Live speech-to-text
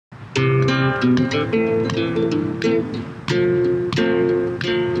He's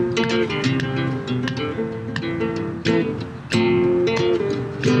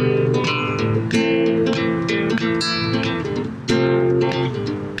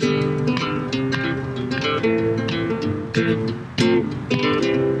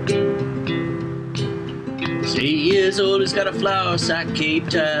 8 years old, he's got a flour sack cape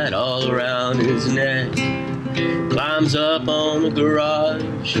tied all around his neck. Climbs up on the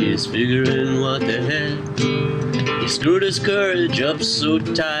garage, he's figuring what the heck. He screwed his courage up so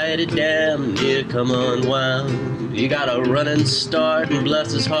tight it damn near come unwound. He got a running start and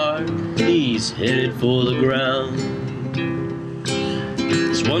bless his heart, he's headed for the ground.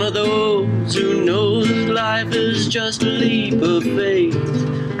 He's one of those who knows life is just a leap of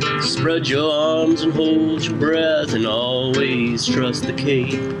faith. Spread your arms and hold your breath and always trust the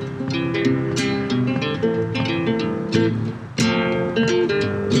cape.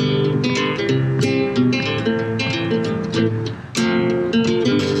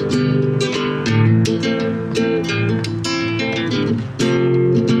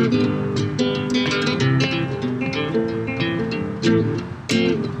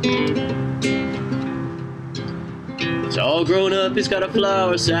 He's all grown up, he's got a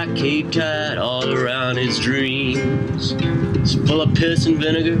flour sack cape tied all around his dreams. He's full of piss and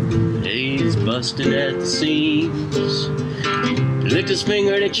vinegar, he's busting at the seams. He licked his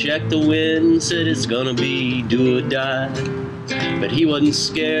finger and he checked the wind, said it's gonna be do or die. But he wasn't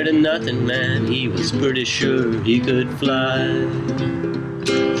scared of nothing, man, he was pretty sure he could fly.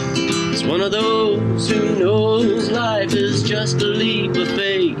 He's one of those who knows life is just a leap of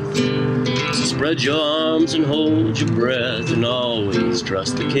faith. So spread your arms and hold your breath and always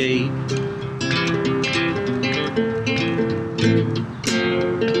trust the cape.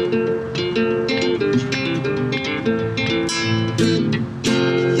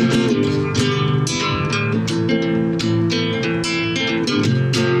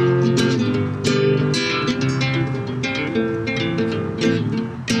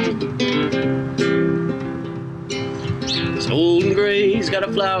 He's old and gray, he's got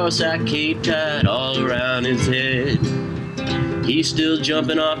a flour sack cape tied all around his head. He's still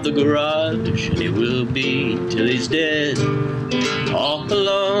jumping off the garage, and he will be till he's dead. All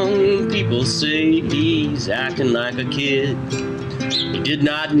along, people say he's acting like a kid. He did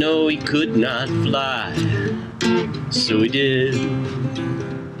not know he could not fly, so he did.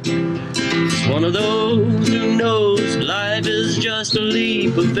 He's one of those who knows life is just a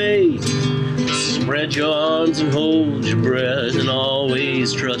leap of faith. Spread your arms and hold your breath and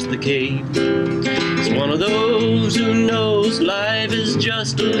always trust the cape. It's one of those who knows life is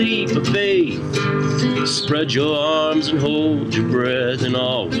just a leap of faith. Spread your arms and hold your breath and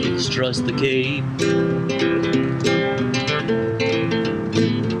always trust the cape.